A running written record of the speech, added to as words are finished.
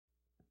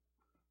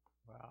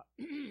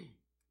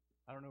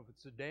I don't know if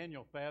it's the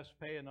Daniel fast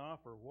paying off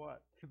or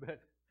what,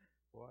 but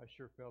boy, I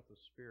sure felt the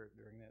Spirit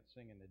during that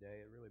singing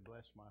today. It really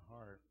blessed my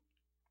heart.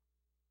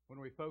 When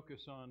we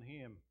focus on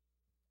Him,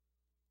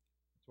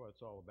 that's what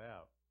it's all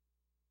about.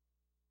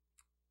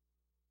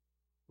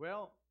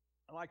 Well,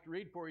 I'd like to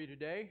read for you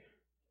today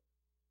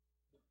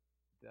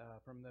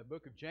from the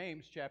book of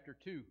James, chapter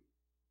 2.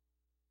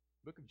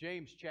 Book of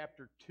James,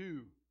 chapter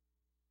 2.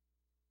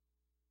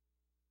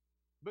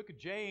 Book of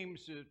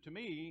James, to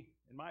me,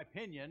 in my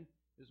opinion,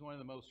 is one of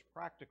the most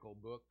practical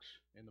books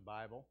in the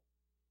Bible.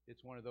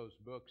 It's one of those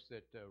books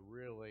that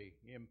really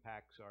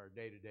impacts our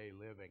day-to-day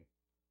living.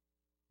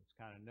 It's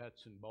kind of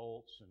nuts and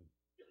bolts, and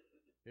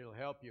it'll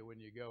help you when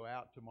you go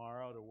out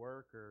tomorrow to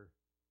work or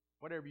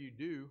whatever you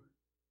do.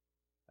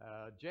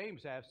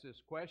 James asks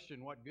this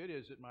question, "What good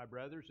is it, my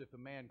brothers, if a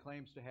man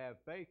claims to have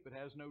faith but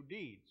has no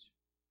deeds?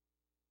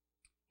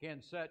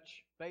 Can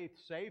such faith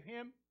save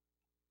him?"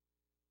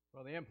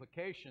 Well, the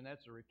implication,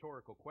 that's a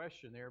rhetorical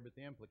question there, but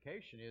the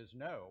implication is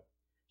no.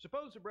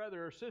 Suppose a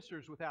brother or sister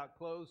is without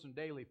clothes and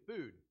daily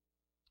food.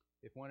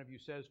 If one of you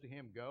says to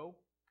him, "Go,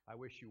 I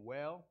wish you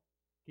well,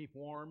 keep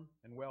warm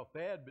and well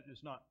fed," but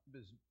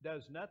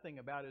does nothing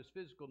about his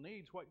physical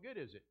needs, what good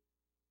is it?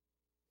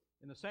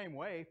 In the same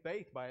way,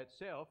 faith by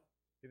itself,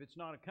 if it's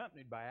not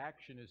accompanied by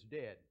action, is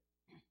dead.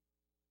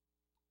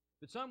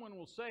 But someone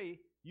will say,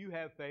 "You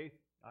have faith,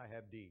 I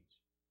have deeds.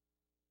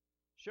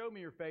 Show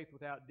me your faith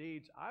without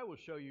deeds. I will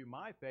show you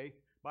my faith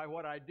by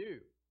what I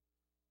do."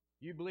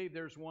 You believe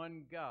there's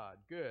one God.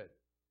 Good.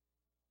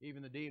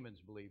 Even the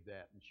demons believe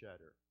that and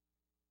shudder.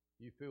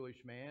 You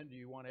foolish man, do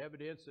you want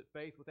evidence that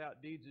faith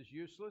without deeds is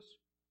useless?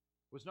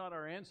 Was not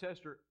our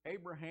ancestor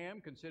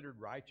Abraham considered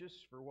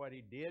righteous for what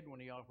he did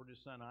when he offered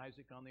his son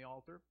Isaac on the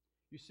altar?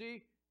 You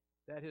see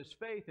that his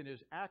faith and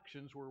his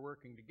actions were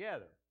working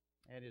together,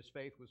 and his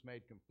faith was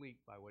made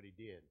complete by what he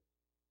did.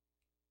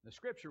 The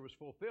scripture was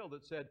fulfilled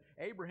that said,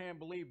 Abraham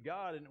believed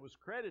God and it was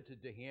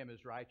credited to him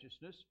as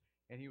righteousness,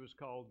 and he was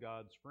called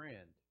God's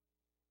friend.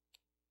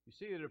 You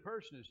see that a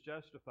person is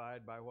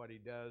justified by what he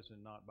does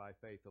and not by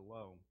faith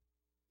alone.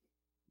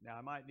 Now,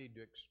 I might need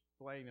to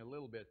explain a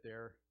little bit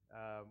there.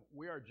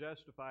 We are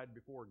justified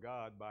before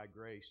God by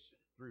grace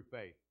through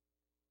faith,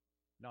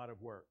 not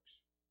of works.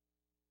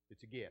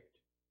 It's a gift,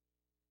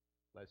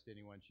 lest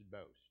anyone should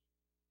boast.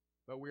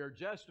 But we are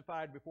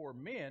justified before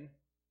men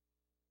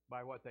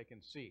by what they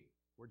can see.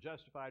 We're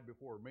justified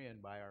before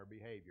men by our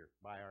behavior,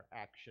 by our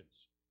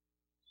actions.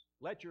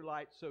 Let your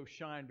light so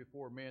shine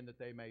before men that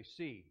they may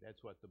see.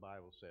 That's what the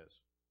Bible says.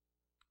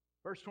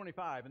 Verse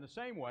 25, in the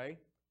same way,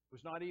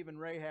 was not even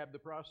Rahab the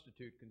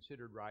prostitute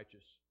considered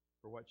righteous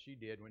for what she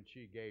did when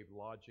she gave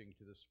lodging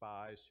to the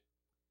spies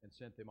and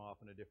sent them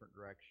off in a different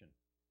direction?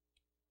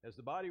 As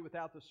the body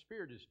without the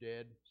spirit is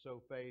dead,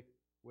 so faith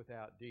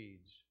without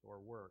deeds or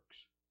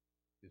works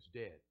is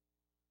dead.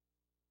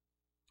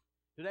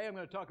 Today I'm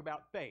going to talk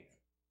about faith.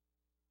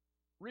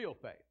 Real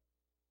faith.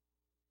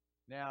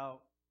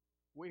 Now,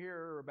 we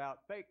hear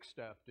about fake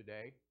stuff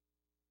today.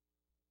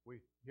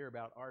 We hear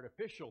about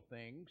artificial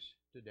things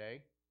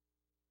today.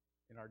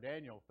 In our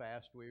Daniel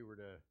fast, we were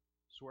to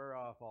swear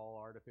off all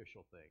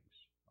artificial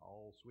things,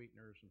 all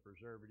sweeteners and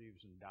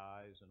preservatives and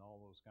dyes and all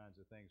those kinds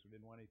of things. We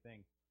didn't want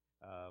anything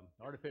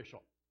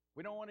artificial.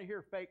 We don't want to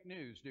hear fake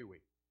news, do we?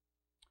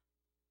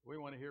 We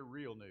want to hear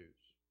real news.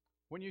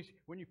 When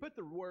you put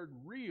the word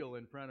real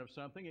in front of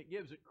something, it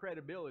gives it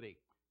credibility.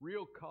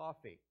 Real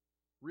coffee,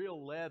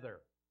 real leather,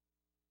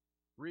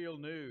 real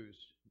news.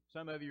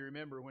 Some of you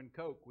remember when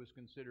Coke was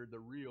considered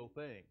the real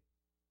thing.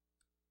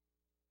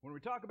 When we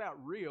talk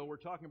about real, we're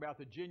talking about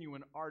the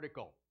genuine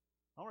article.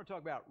 I want to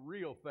talk about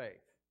real faith.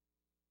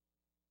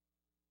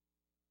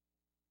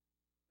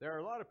 There are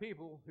a lot of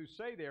people who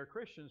say they are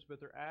Christians, but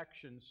their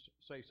actions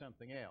say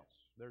something else.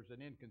 There's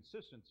an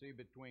inconsistency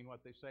between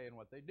what they say and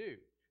what they do.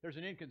 There's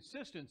an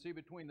inconsistency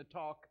between the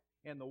talk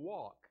and the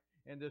walk,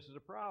 and this is a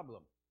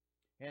problem.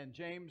 And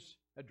James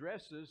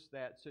addresses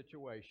that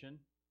situation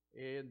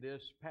in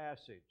this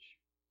passage.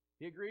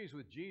 He agrees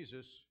with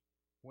Jesus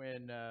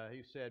when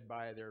he said,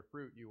 "By their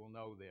fruit you will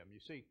know them." You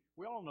see,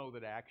 we all know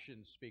that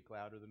actions speak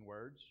louder than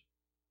words.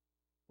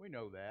 We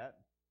know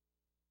that.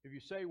 If you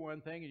say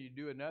one thing and you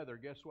do another,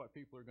 guess what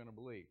people are going to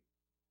believe?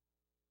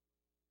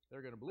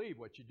 They're going to believe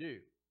what you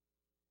do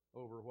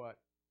over what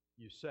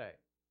you say.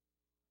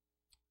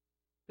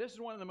 This is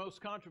one of the most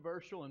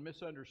controversial and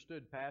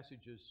misunderstood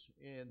passages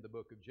in the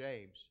book of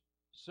James.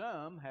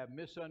 Some have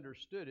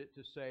misunderstood it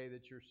to say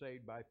that you're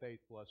saved by faith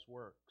plus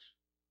works.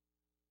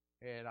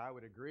 And I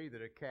would agree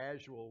that a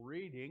casual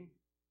reading,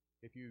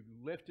 if you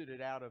lifted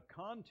it out of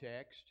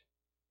context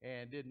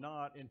and did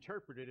not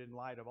interpret it in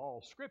light of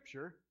all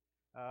Scripture,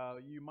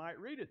 you might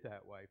read it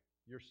that way.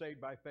 You're saved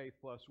by faith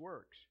plus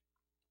works.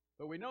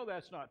 But we know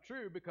that's not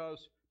true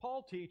because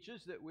Paul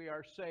teaches that we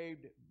are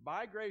saved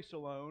by grace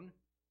alone,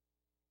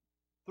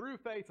 through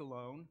faith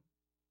alone,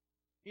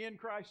 in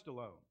Christ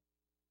alone.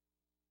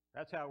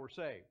 That's how we're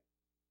saved.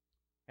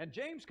 And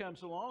James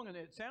comes along and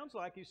it sounds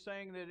like he's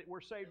saying that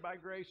we're saved by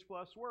grace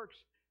plus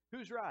works.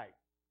 Who's right?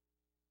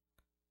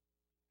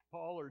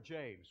 Paul or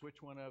James?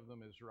 Which one of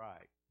them is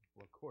right?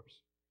 Well, of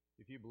course,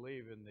 if you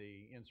believe in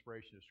the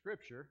inspiration of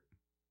Scripture,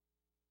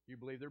 you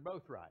believe they're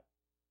both right.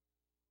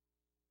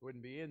 It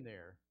wouldn't be in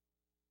there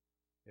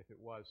if it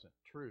wasn't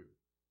true.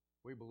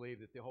 We believe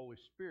that the Holy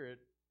Spirit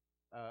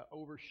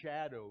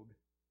overshadowed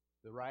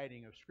the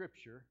writing of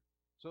Scripture,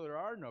 so there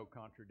are no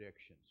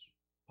contradictions.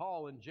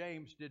 Paul and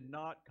James did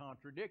not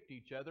contradict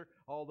each other,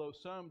 although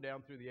some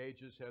down through the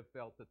ages have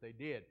felt that they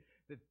did.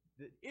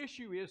 The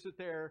issue is that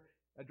they're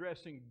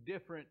addressing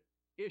different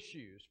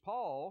issues.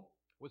 Paul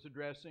was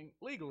addressing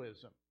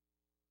legalism.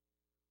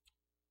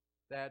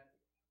 That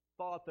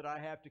thought that I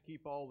have to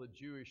keep all the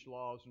Jewish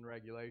laws and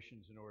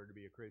regulations in order to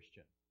be a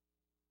Christian.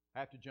 I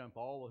have to jump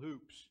all the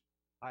hoops.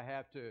 I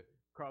have to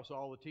cross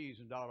all the T's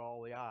and dot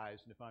all the I's.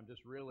 And if I'm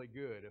just really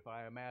good, if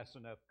I amass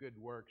enough good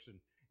works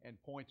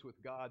and points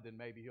with God, then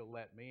maybe He'll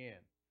let me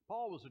in.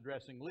 Paul was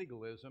addressing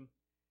legalism.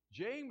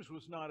 James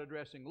was not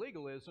addressing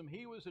legalism.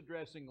 He was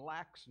addressing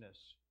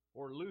laxness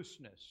or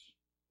looseness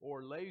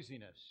or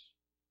laziness.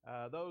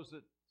 Those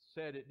that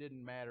said it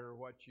didn't matter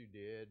what you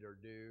did or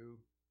do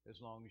as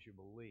long as you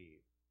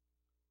believe.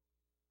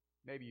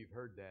 Maybe you've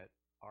heard that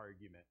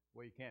argument.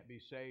 Well, you can't be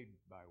saved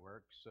by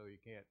works, so you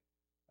can't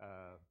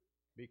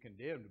be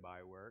condemned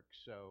by works,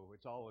 so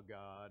it's all of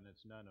God and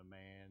it's none of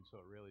man, so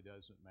it really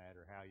doesn't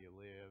matter how you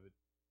live.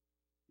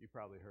 You've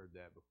probably heard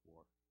that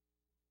before.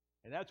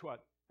 And that's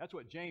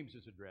what James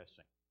is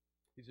addressing.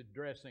 He's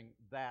addressing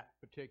that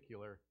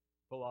particular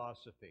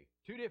philosophy.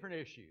 Two different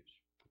issues,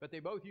 but they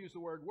both use the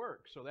word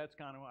works, so that's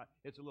kind of why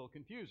it's a little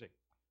confusing.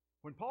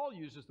 When Paul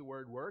uses the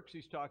word works,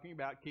 he's talking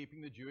about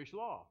keeping the Jewish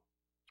law.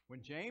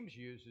 When James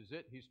uses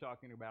it, he's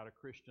talking about a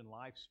Christian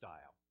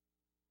lifestyle.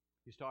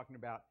 He's talking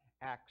about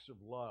acts of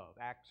love,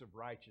 acts of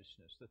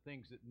righteousness, the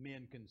things that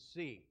men can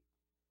see.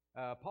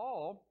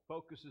 Paul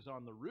focuses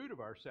on the root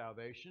of our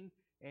salvation,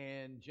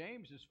 and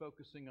James is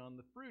focusing on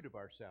the fruit of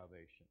our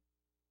salvation.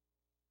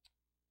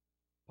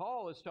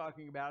 Paul is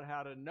talking about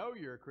how to know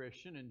you're a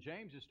Christian, and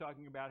James is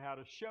talking about how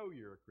to show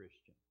you're a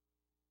Christian.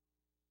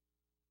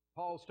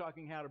 Paul's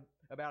talking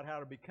about how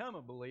to become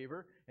a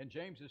believer, and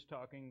James is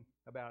talking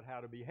about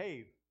how to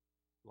behave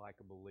like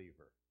a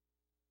believer.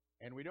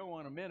 And we don't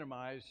want to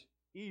minimize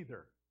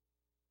either.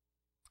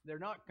 They're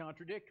not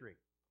contradictory.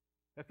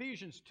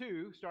 Ephesians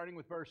 2, starting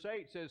with verse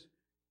 8, says,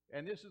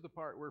 and this is the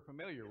part we're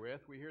familiar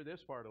with, we hear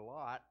this part a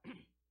lot,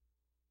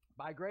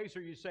 by grace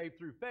are you saved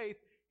through faith,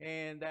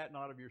 and that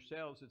not of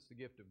yourselves, it's the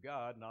gift of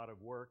God, not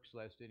of works,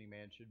 lest any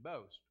man should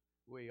boast.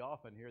 We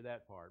often hear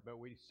that part, but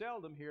we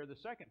seldom hear the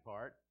second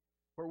part,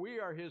 for we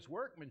are His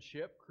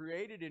workmanship,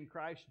 created in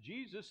Christ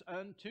Jesus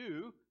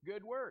unto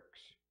good works,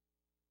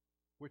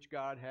 which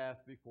God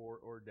hath before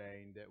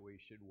ordained that we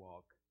should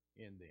walk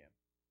in them.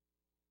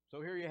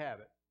 So here you have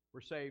it.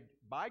 We're saved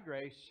by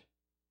grace,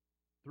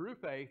 through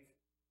faith,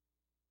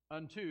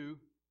 unto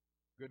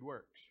good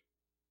works.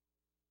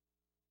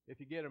 If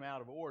you get them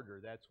out of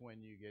order, that's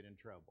when you get in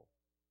trouble.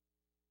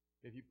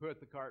 If you put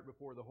the cart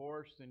before the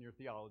horse, then your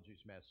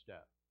theology's messed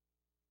up.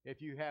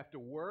 If you have to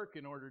work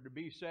in order to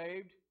be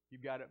saved,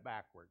 you've got it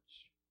backwards.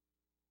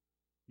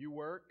 You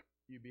work,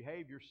 you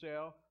behave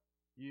yourself,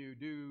 you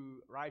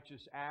do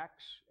righteous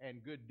acts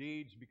and good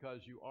deeds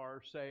because you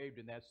are saved,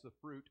 and that's the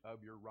fruit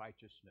of your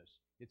righteousness.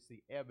 It's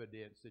the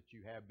evidence that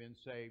you have been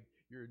saved.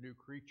 You're a new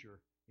creature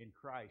in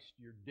Christ.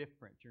 You're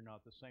different. You're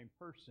not the same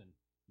person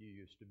you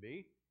used to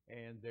be,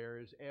 and there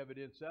is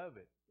evidence of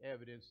it,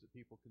 evidence that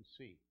people can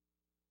see.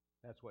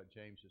 That's what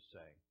James is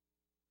saying.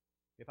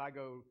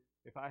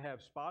 If I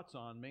have spots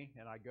on me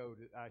and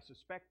I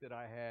suspect that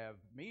I have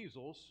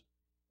measles,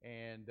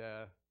 and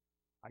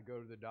I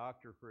go to the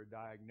doctor for a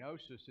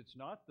diagnosis, it's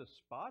not the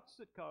spots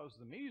that cause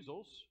the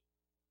measles.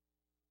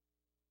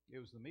 It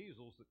was the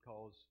measles that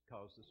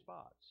caused the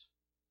spots.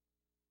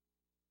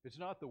 It's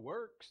not the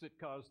works that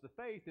cause the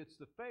faith, it's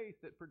the faith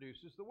that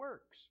produces the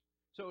works.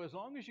 So as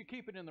long as you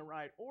keep it in the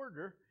right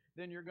order,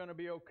 then you're going to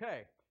be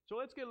okay. So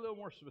let's get a little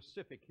more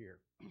specific here.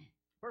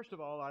 First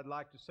of all, I'd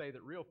like to say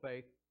that real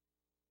faith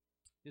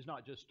is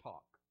not just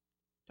talk.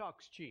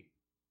 Talk's cheap.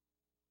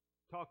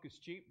 Talk is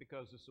cheap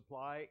because the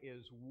supply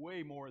is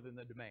way more than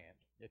the demand,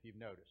 if you've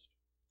noticed.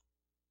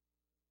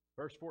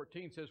 Verse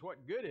 14 says,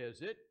 what good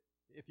is it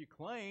if you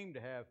claim to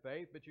have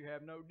faith, but you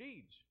have no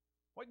deeds?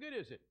 What good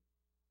is it?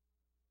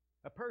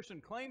 A person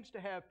claims to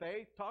have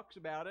faith, talks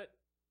about it,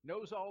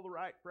 knows all the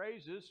right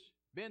phrases,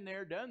 been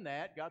there, done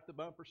that, got the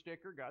bumper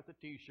sticker, got the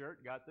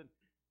t-shirt, got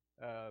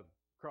the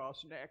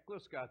cross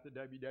necklace, got the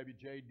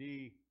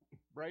WWJD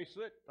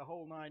bracelet, the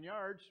whole 9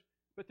 yards,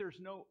 but there's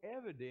no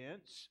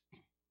evidence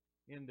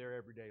in their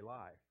everyday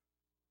life.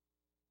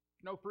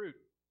 No fruit.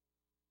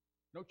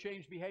 No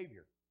changed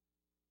behavior.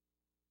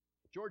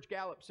 George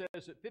Gallup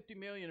says that 50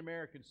 million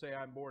Americans say,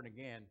 I'm born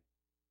again,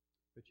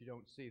 but you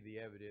don't see the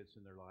evidence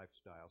in their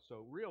lifestyle.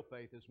 So real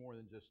faith is more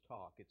than just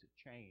talk. It's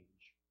a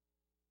change.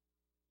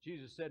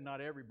 Jesus said, not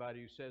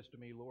everybody who says to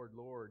me, Lord,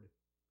 Lord,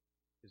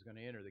 is going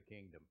to enter the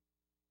kingdom.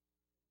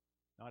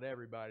 Not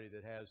everybody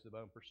that has the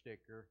bumper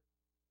sticker,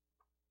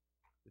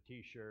 the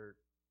t-shirt,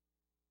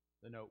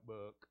 the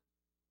notebook,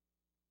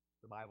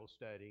 the Bible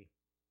study,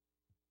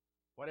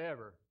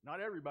 whatever. Not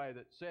everybody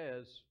that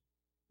says,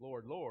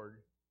 Lord, Lord,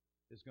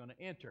 is going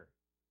to enter.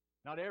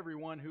 Not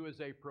everyone who is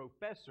a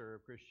professor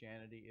of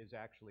Christianity is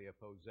actually a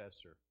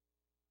possessor.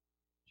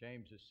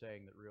 James is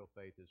saying that real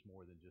faith is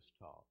more than just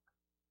talk.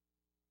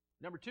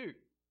 Number 2,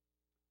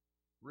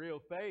 real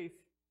faith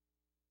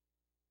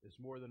is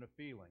more than a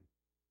feeling.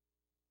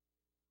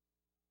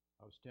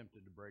 I was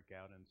tempted to break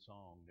out in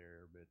song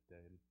there, but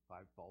in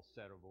my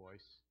falsetto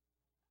voice.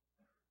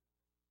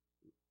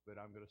 But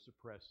I'm going to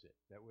suppress it.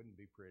 That wouldn't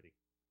be pretty.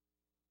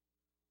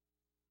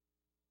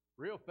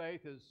 Real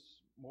faith is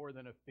more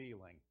than a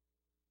feeling.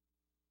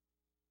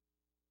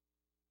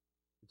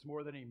 It's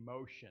more than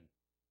emotion.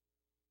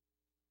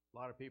 A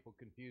lot of people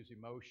confuse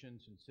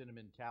emotions and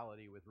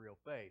sentimentality with real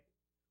faith.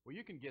 Well,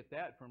 you can get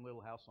that from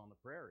Little House on the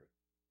Prairie.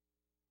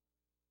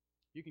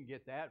 You can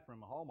get that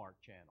from a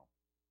Hallmark Channel.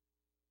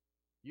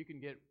 You can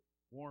get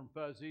warm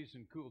fuzzies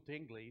and cool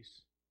tinglies.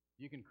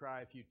 You can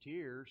cry a few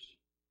tears,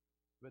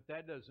 but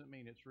that doesn't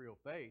mean it's real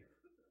faith.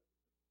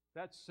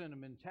 That's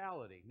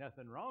sentimentality.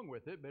 Nothing wrong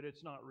with it, but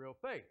it's not real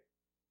faith.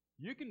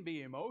 You can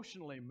be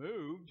emotionally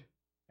moved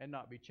and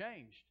not be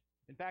changed.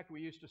 In fact,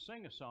 we used to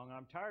sing a song,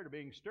 I'm tired of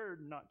being stirred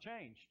and not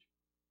changed.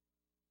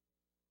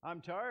 I'm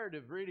tired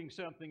of reading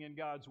something in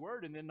God's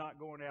Word and then not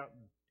going out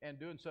and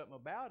doing something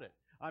about it.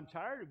 I'm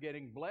tired of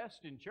getting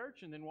blessed in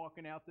church and then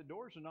walking out the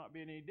doors and not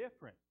being any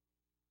different.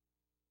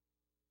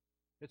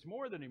 It's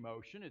more than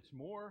emotion. It's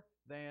more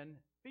than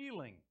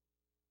feeling.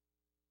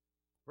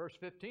 Verse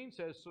 15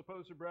 says,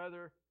 suppose a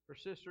brother or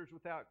sister is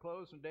without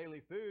clothes and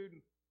daily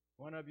food.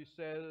 One of you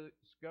says,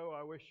 go,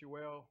 I wish you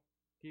well,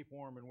 keep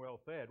warm and well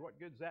fed. What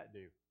good does that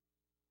do?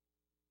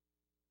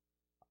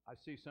 I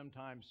see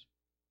sometimes,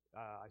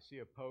 I see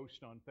a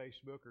post on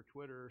Facebook or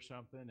Twitter or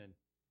something,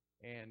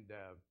 and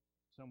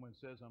someone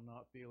says, I'm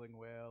not feeling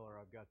well, or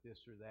I've got this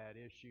or that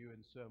issue,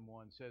 and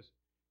someone says,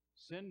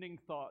 sending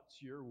thoughts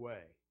your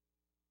way.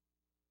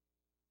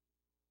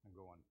 I'm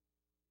going,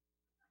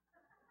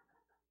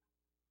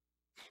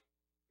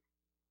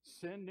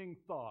 sending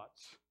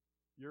thoughts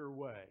your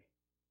way.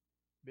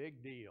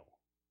 Big deal.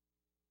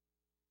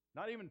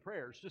 Not even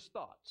prayers, just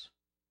thoughts.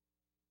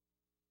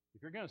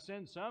 If you're going to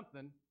send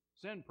something,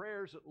 send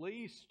prayers at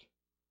least.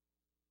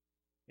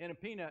 In a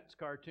Peanuts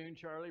cartoon,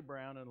 Charlie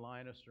Brown and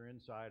Linus are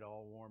inside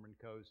all warm and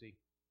cozy.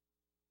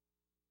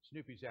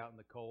 Snoopy's out in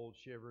the cold,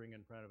 shivering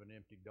in front of an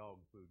empty dog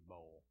food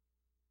bowl.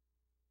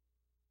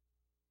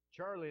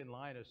 Charlie and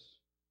Linus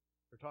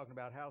are talking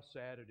about how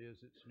sad it is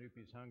that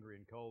Snoopy's hungry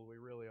and cold. We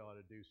really ought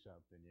to do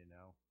something, you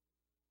know.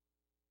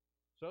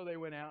 So they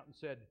went out and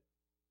said,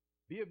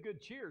 be of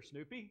good cheer,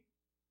 Snoopy.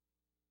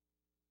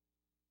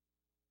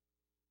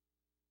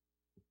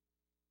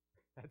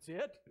 That's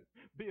it?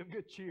 Be of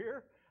good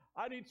cheer?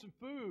 I need some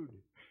food.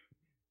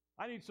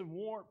 I need some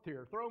warmth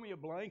here. Throw me a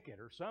blanket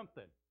or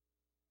something.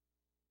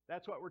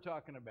 That's what we're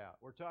talking about.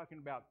 We're talking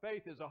about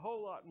faith is a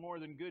whole lot more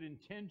than good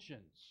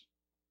intentions.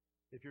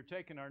 If you're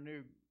taking our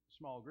new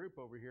small group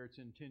over here, it's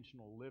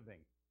intentional living.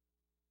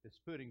 It's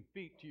putting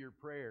feet to your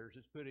prayers.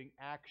 It's putting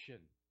action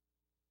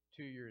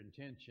to your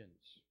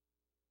intentions.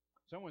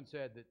 Someone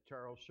said that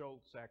Charles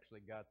Schultz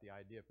actually got the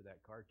idea for that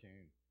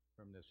cartoon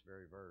from this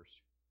very verse.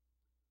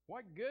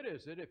 What good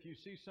is it if you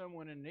see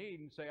someone in need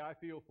and say, I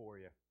feel for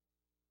you?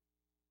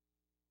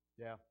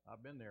 Yeah,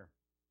 I've been there.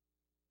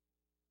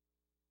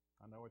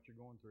 I know what you're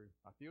going through.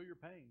 I feel your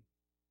pain.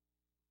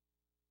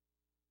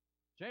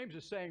 James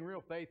is saying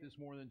real faith is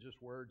more than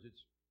just words.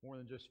 It's more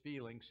than just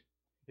feelings.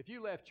 If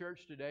you left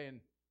church today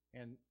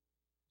and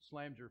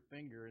slammed your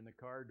finger in the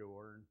car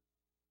door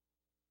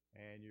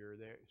and you're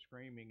there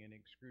screaming in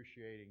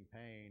excruciating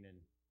pain, and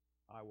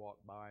I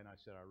walked by and I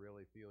said, I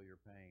really feel your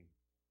pain.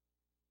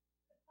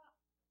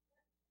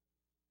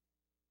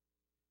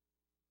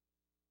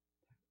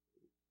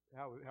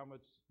 How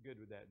much good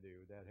would that do?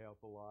 Would that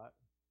help a lot?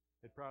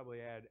 It'd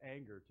probably add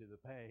anger to the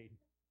pain.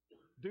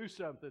 Do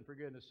something, for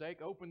goodness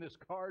sake. Open this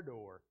car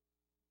door.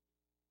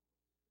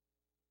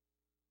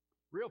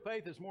 Real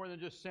faith is more than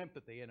just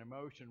sympathy and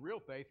emotion. Real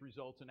faith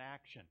results in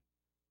action.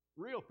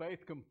 Real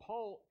faith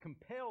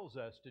compels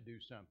us to do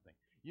something.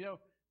 You know,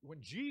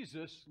 when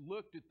Jesus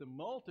looked at the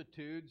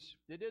multitudes,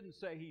 it didn't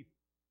say he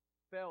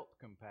felt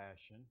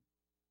compassion.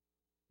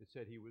 It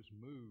said he was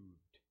moved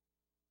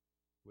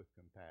with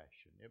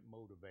compassion. It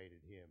motivated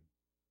him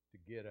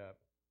to get up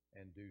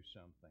and do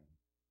something.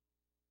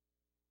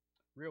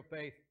 Real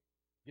faith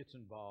gets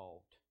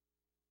involved.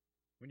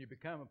 When you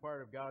become a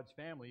part of God's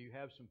family, you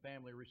have some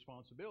family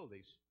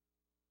responsibilities.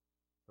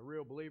 A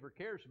real believer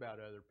cares about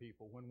other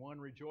people. When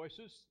one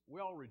rejoices, we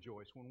all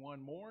rejoice. When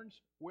one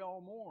mourns, we all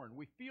mourn.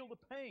 We feel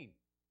the pain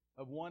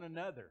of one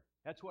another.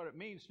 That's what it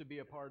means to be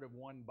a part of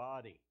one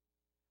body.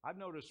 I've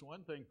noticed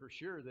one thing for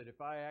sure, that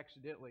if I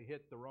accidentally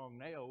hit the wrong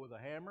nail with a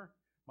hammer,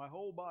 my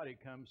whole body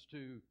comes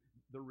to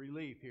the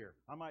relief here.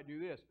 I might do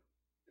this,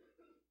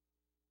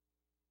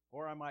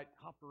 or I might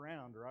hop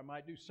around, or I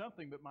might do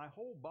something, but my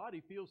whole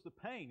body feels the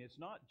pain. It's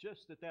not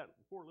just that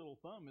poor little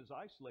thumb is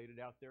isolated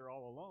out there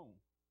all alone.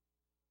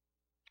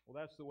 Well,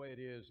 that's the way it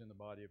is in the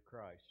body of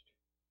Christ.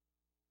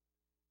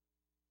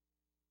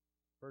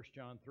 1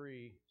 John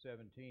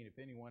 3:17, if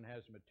anyone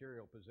has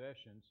material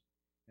possessions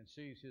and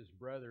sees his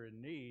brother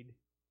in need,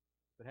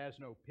 but has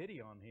no pity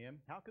on him,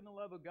 how can the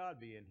love of God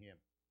be in him?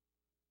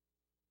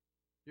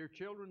 Dear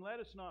children, let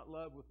us not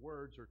love with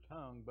words or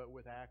tongue, but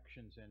with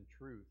actions and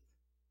truth.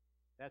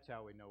 That's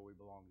how we know we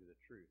belong to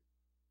the truth.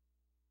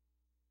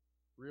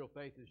 Real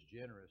faith is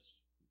generous.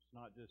 It's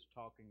not just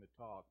talking the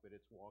talk, but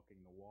it's walking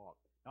the walk.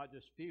 Not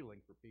just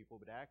feeling for people,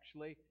 but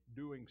actually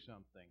doing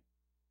something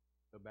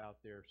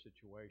about their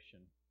situation.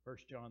 1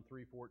 John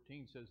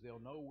 3:14 says they'll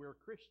know we're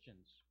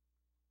Christians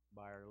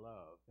by our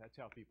love. That's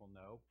how people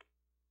know.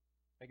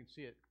 They can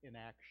see it in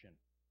action.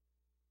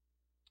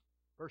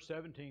 Verse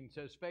 17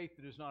 says faith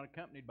that is not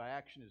accompanied by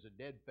action is a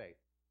dead faith.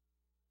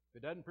 If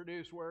it doesn't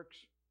produce works,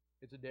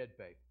 it's a dead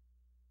faith.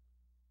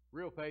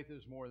 Real faith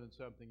is more than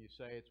something you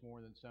say, it's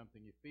more than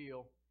something you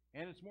feel,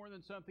 and it's more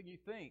than something you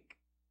think.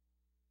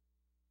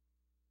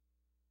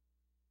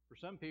 For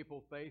some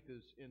people, faith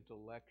is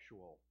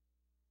intellectual,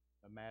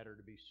 a matter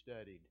to be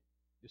studied,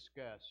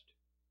 discussed,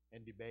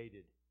 and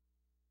debated.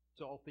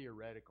 It's all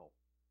theoretical.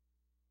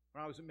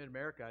 When I was at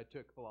Mid-America, I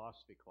took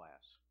philosophy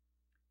class.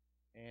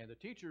 And the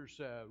teacher's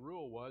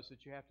rule was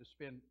that you have to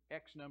spend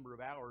X number of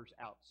hours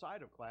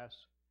outside of class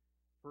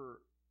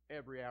for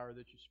every hour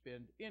that you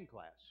spend in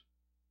class.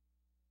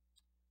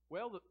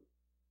 Well,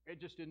 it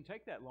just didn't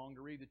take that long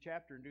to read the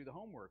chapter and do the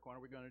homework. What are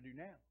we going to do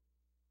now?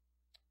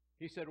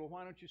 He said, well,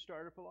 why don't you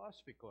start a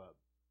philosophy club?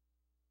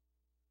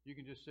 You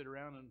can just sit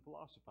around and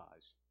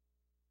philosophize.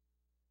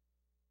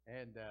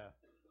 And,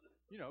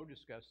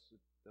 discuss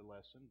the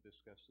lesson,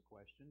 discuss the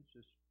questions,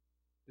 just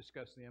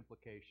discuss the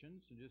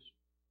implications, and just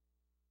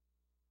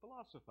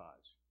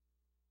philosophize.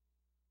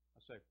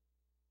 I say,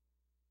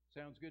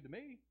 sounds good to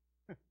me.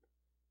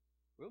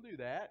 We'll do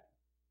that.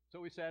 So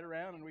we sat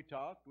around and we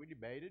talked, we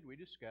debated, we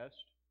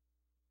discussed.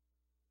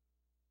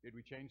 Did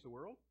we change the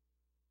world?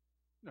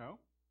 No.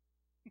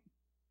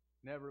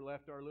 Never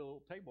left our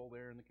little table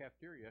there in the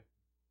cafeteria.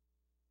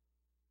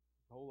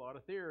 A whole lot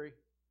of theory.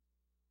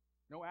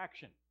 No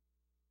action.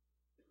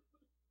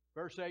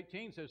 Verse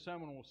 18 says,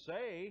 someone will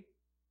say,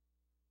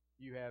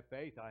 you have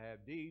faith, I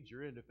have deeds.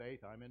 You're into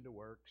faith, I'm into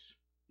works.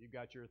 You've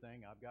got your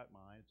thing, I've got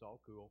mine. It's all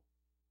cool.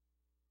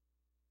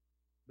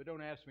 But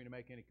don't ask me to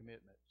make any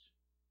commitments.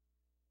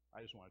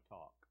 I just want to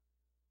talk.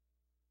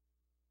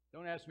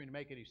 Don't ask me to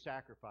make any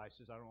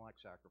sacrifices. I don't like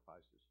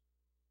sacrifices.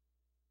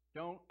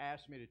 Don't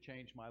ask me to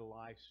change my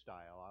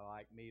lifestyle. I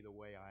like me the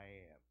way I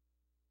am.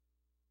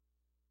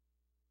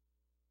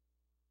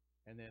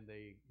 And then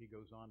he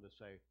goes on to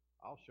say,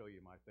 I'll show you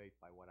my faith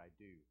by what I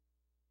do.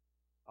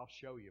 I'll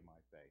show you my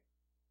faith.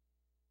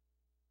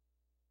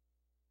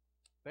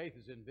 Faith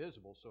is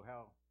invisible, so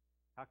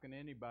how can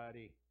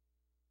anybody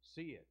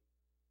see it?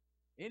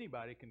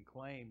 Anybody can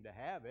claim to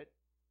have it.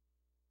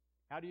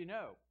 How do you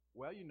know?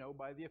 Well, you know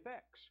by the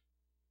effects.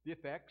 The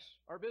effects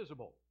are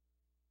visible.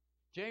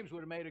 James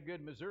would have made a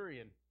good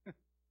Missourian.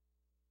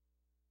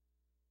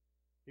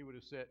 He would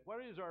have said,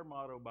 what is our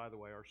motto, by the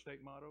way, our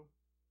state motto?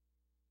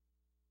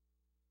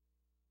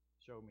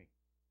 Show me.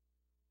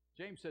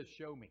 James says,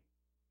 show me.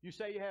 You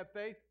say you have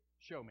faith?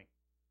 Show me.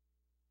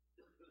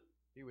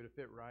 He would have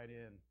fit right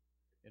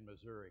in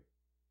Missouri.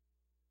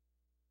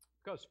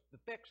 Because the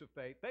effects of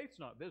faith's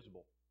not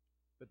visible,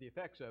 but the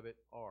effects of it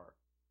are.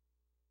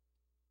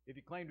 If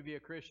you claim to be a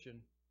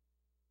Christian,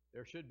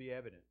 there should be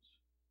evidence.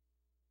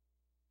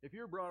 If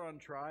you're brought on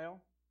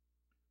trial,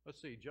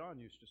 let's see, John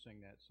used to sing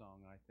that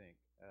song, I think.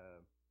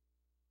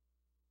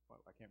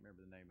 I can't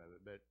remember the name of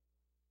it, but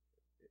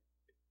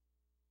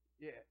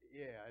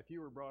yeah, if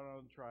you were brought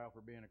on trial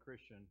for being a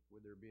Christian,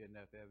 would there be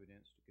enough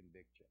evidence to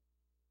convict you?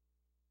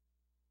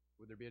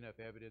 Would there be enough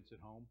evidence at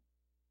home,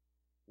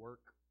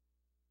 work,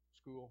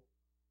 school,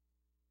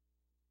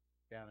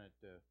 down at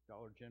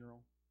Dollar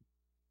General,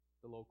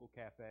 the local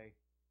cafe?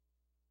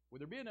 Would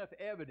there be enough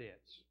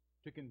evidence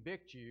to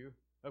convict you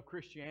of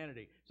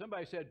Christianity?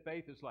 Somebody said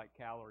faith is like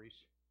calories.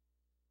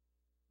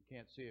 You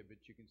can't see it, but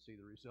you can see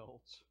the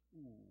results.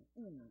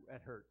 Ooh,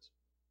 that hurts.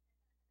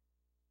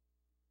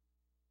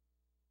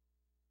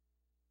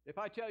 If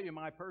I tell you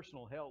my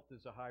personal health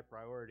is a high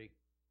priority,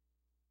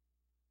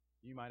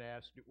 you might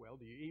ask, well,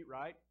 do you eat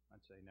right?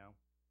 I'd say no.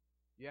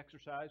 Do you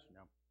exercise?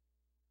 No.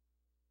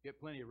 Get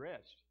plenty of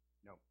rest?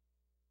 No.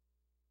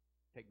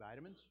 Take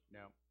vitamins?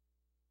 No.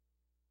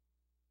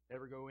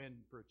 Ever go in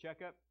for a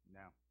checkup?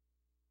 No.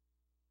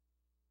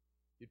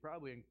 You'd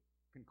probably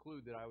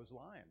conclude that I was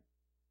lying.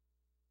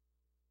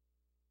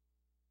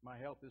 My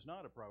health is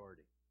not a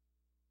priority.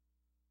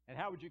 And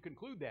how would you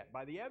conclude that?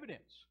 By the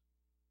evidence,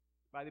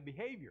 by the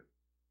behavior,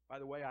 by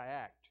the way I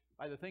act,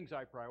 by the things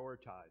I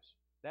prioritize.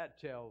 That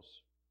tells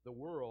the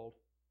world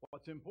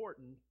what's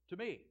important to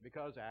me,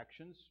 because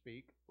actions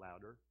speak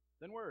louder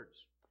than words.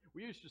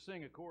 We used to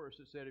sing a chorus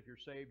that said, if you're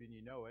saved and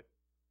you know it,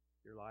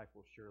 your life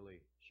will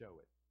surely show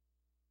it.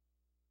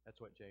 That's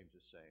what James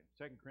is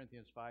saying. 2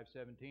 Corinthians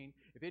 5:17,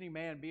 if any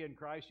man be in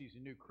Christ, he's a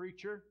new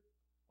creature.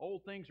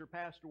 Old things are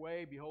passed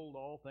away. Behold,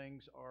 all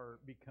things are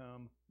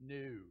become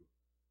new,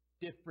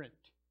 different,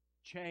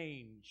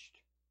 changed.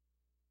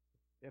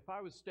 If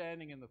I was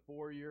standing in the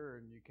foyer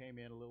and you came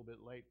in a little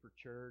bit late for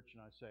church,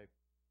 and I say,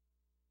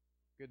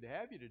 "Good to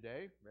have you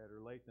today.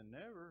 Better late than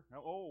never."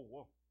 Oh,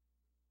 well,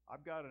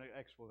 I've got an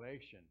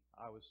explanation.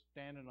 I was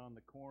standing on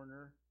the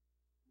corner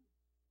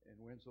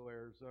in Winslow,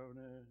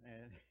 Arizona,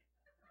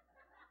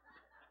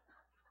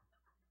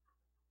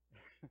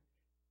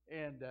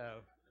 and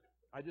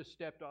I just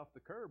stepped off the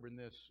curb, and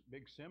this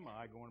big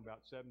semi going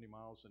about 70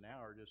 miles an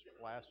hour just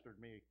plastered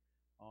me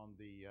on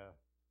the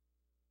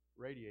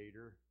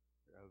radiator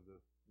of the,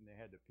 and they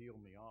had to peel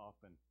me off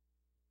and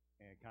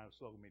kind of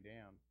slowed me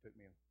down. Took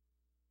me.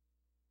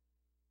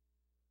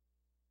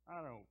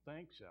 I don't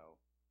think so.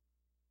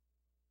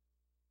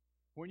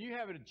 When you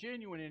have a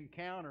genuine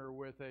encounter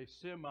with a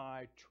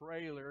semi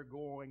trailer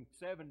going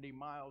 70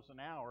 miles an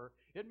hour,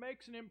 it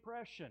makes an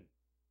impression.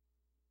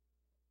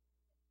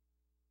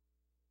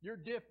 You're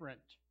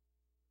different.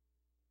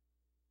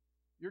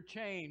 You're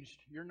changed.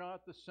 You're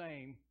not the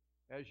same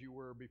as you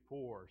were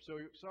before. So,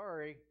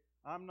 sorry,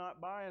 I'm not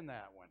buying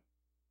that one.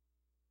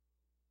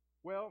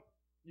 Well,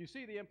 you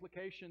see the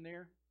implication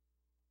there?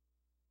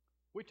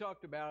 We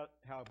talked about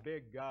how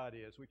big God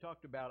is. We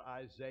talked about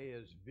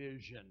Isaiah's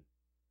vision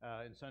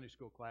in Sunday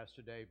school class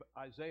today. But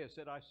Isaiah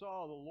said, "I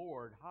saw the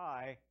Lord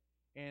high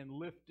and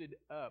lifted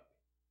up."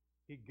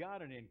 He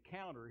got an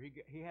encounter.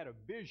 He had a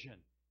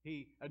vision.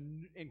 He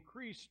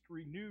increased,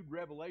 renewed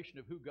revelation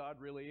of who God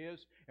really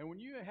is. And when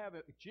you have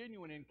a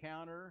genuine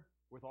encounter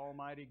with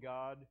Almighty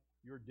God,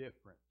 you're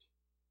different.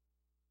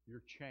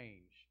 You're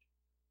changed.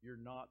 You're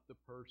not the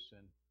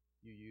person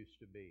you used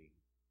to be.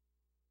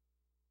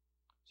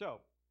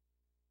 So,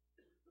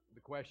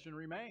 the question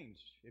remains,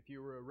 if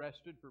you were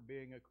arrested for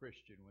being a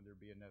Christian, would there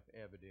be enough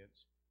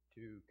evidence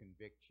to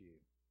convict you?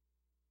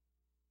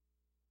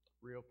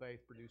 Real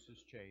faith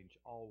produces change,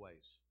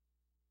 always.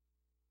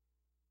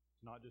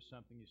 It's not just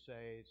something you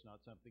say, it's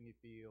not something you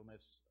feel,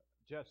 it's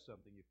just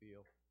something you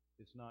feel.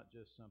 It's not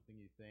just something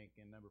you think.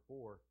 And number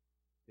 4,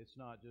 it's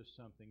not just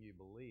something you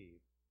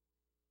believe.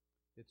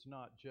 It's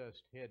not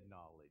just head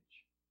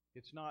knowledge.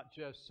 It's not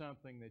just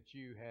something that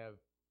you have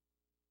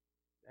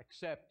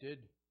accepted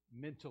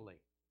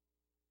mentally.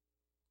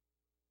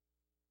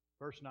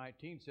 Verse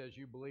 19 says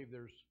you believe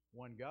there's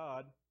one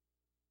God.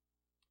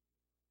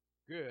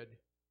 Good.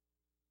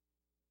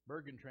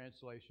 Bergen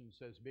translation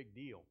says big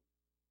deal.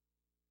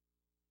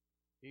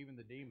 Even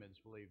the demons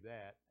believe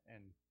that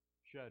and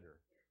shudder.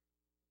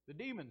 The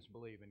demons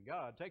believe in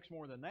God. It takes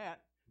more than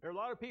that. There are a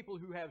lot of people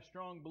who have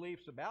strong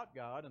beliefs about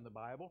God in the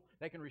Bible.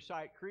 They can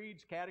recite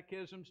creeds,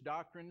 catechisms,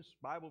 doctrines,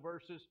 Bible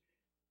verses.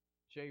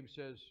 James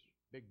says,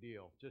 big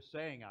deal. Just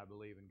saying I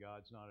believe in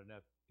God's not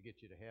enough to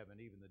get you to heaven.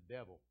 Even the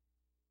devil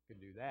can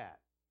do that.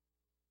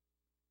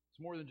 It's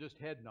more than just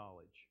head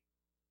knowledge.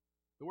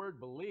 The word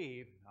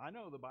believe, I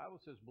know the Bible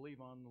says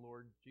believe on the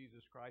Lord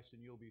Jesus Christ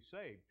and you'll be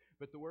saved.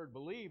 But the word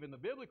believe in the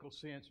biblical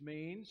sense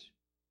means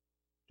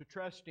to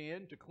trust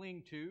in, to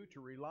cling to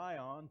rely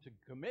on, to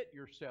commit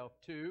yourself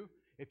to.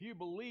 If you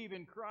believe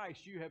in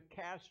Christ, you have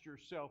cast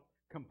yourself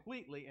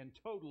completely and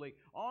totally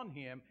on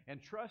Him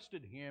and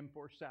trusted Him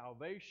for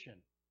salvation.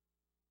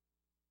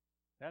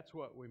 That's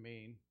what we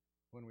mean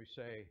when we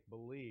say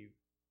believe.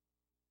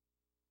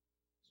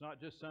 It's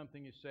not just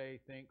something you say,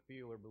 think,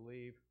 feel, or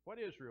believe. What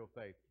is real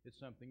faith? It's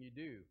something you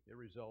do. It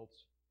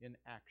results in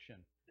action.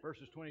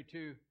 Verses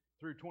 22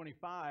 through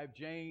 25,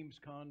 James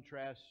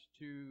contrasts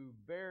two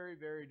very,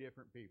 very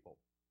different people.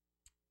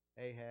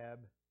 I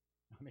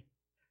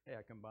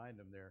combined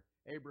them there.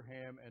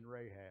 Abraham and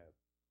Rahab.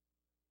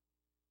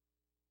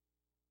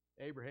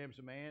 Abraham's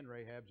a man,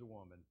 Rahab's a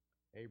woman.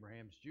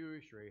 Abraham's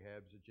Jewish,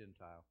 Rahab's a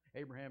Gentile.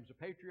 Abraham's a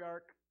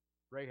patriarch,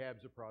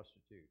 Rahab's a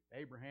prostitute.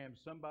 Abraham's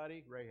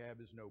somebody, Rahab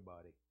is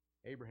nobody.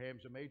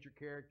 Abraham's a major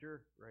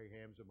character,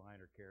 Rahab's a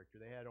minor character.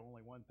 They had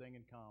only one thing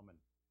in common: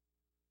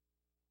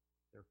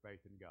 their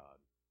faith in God.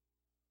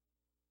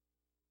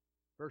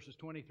 Verses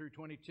 20 through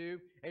 22,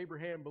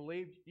 Abraham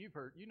believed, you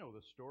know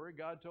the story.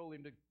 God told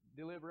him to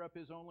deliver up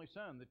his only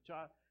son,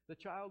 the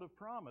child of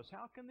promise.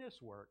 How can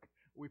this work?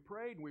 We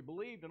prayed and we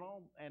believed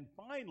and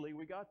finally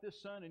we got this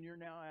son, and you're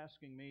now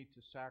asking me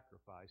to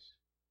sacrifice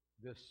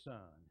this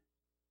son.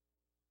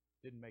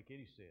 Didn't make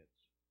any sense.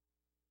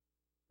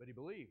 But he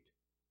believed.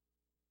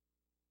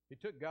 He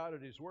took God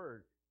at His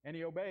word, and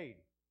he obeyed.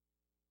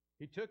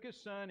 He took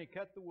his son, he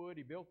cut the wood,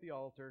 he built the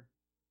altar,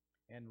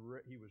 and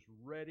he was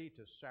ready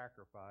to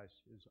sacrifice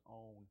his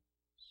own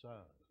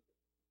son.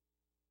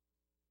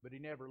 But he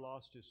never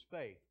lost his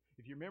faith.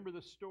 If you remember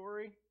the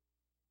story,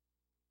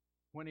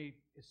 when his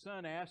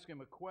son asked him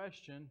a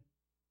question,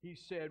 he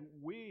said,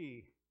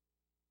 "We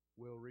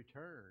will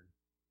return.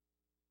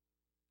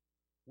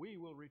 We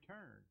will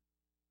return."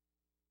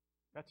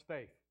 That's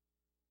faith.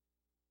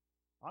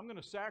 I'm going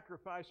to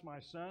sacrifice my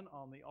son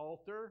on the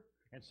altar,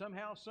 and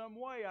somehow, some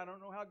way, I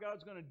don't know how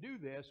God's going to do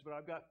this, but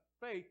I've got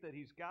faith that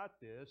He's got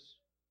this.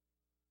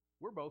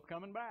 We're both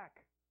coming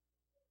back.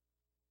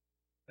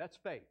 That's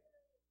faith.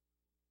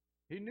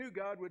 He knew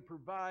God would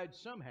provide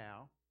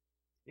somehow,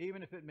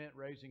 even if it meant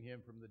raising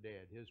him from the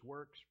dead. His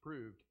works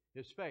proved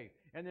his faith.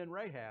 And then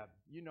Rahab,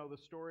 you know the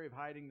story of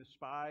hiding the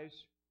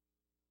spies.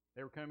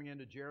 They were coming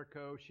into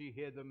Jericho. She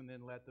hid them and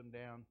then let them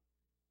down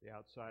the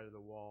outside of the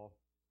wall.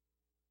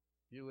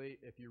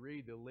 If you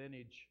read the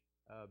lineage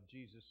of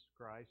Jesus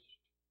Christ,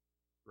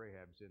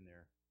 Rahab's in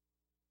there.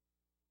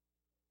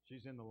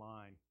 She's in the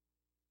line.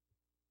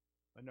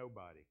 A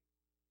nobody.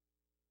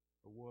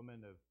 A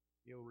woman of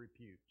ill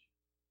repute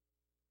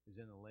is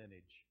in the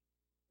lineage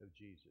of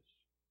Jesus.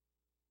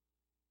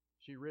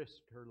 She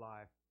risked her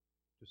life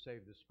to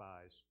save the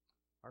spies.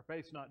 Our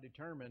faith's not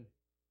determined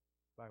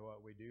by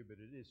what we do, but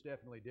it is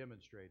definitely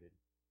demonstrated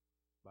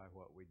by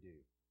what we do.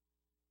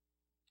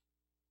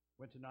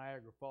 Went to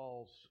Niagara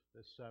Falls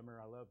this summer.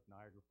 I love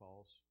Niagara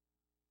Falls.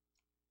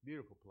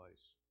 Beautiful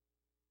place.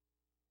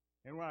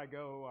 And when I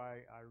go,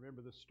 I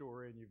remember the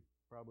story, and you've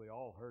probably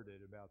all heard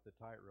it, about the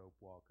tightrope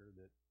walker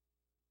that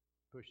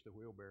pushed the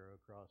wheelbarrow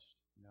across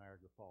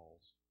Niagara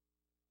Falls.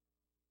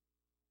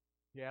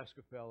 He asked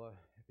a fella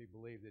if he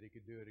believed that he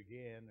could do it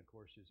again. Of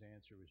course, his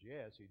answer was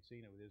yes. He'd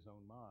seen it with his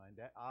own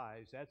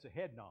eyes. That's a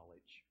head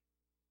knowledge.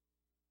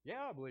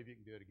 Yeah, I believe you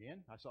can do it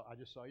again. I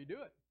just saw you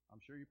do it. I'm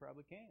sure you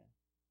probably can.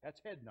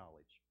 That's head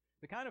knowledge.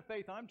 The kind of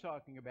faith I'm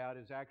talking about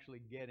is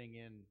actually getting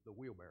in the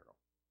wheelbarrow.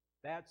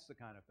 That's the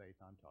kind of faith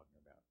I'm talking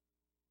about.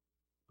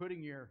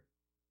 Putting your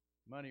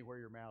money where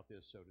your mouth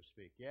is, so to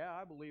speak. Yeah,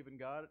 I believe in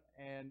God,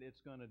 and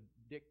it's going to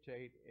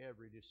dictate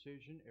every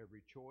decision,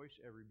 every choice,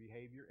 every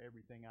behavior,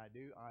 everything I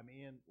do. I'm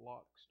in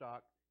lock,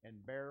 stock,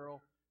 and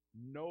barrel.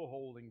 No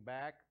holding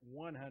back.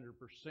 100%.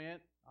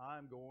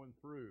 I'm going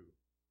through.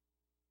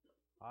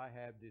 I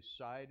have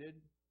decided,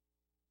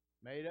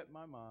 made up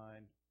my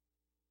mind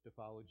to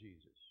follow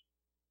Jesus.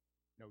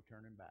 No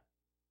turning back.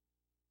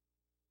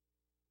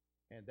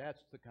 And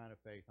that's the kind of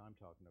faith I'm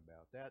talking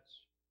about. That's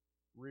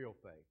real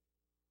faith.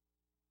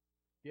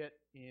 Get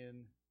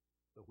in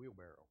the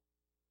wheelbarrow.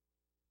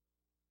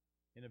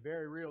 In a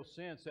very real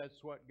sense,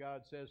 that's what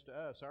God says to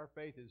us. Our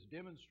faith is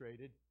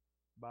demonstrated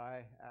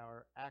by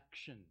our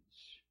actions.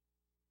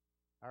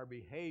 Our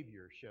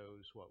behavior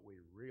shows what we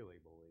really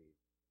believe.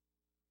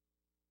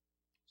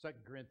 2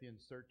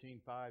 Corinthians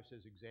 13:5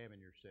 says,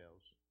 examine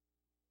yourselves,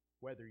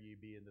 whether ye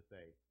be in the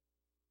faith.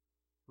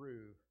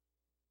 Prove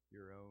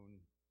your own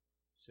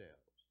selves.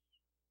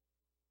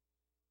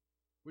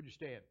 Would you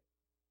stand?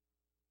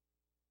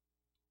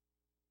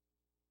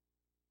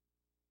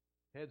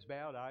 Heads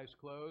bowed, eyes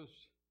closed.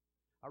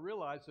 I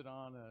realize that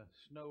on a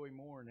snowy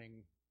morning,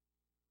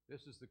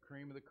 this is the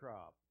cream of the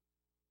crop.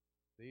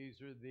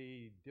 These are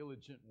the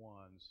diligent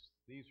ones.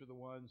 These are the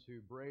ones who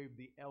braved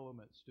the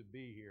elements to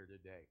be here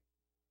today.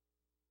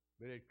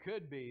 But it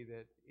could be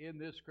that in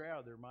this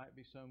crowd there might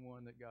be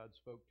someone that God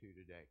spoke to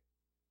today.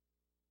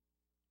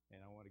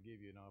 And I want to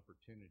give you an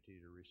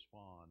opportunity to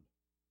respond.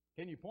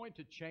 Can you point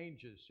to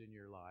changes in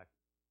your life?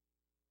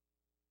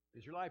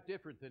 Is your life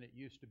different than it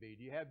used to be?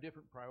 Do you have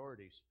different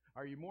priorities?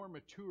 Are you more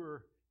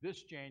mature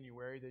this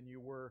January than you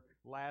were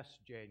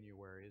last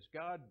January? Is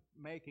God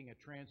making a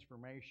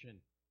transformation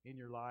in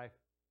your life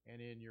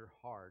and in your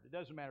heart? It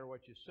doesn't matter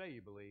what you say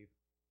you believe.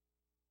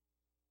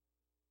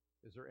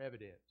 Is there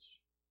evidence?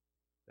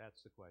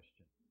 That's the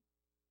question.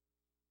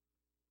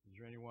 Is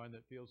there anyone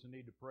that feels the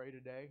need to pray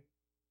today?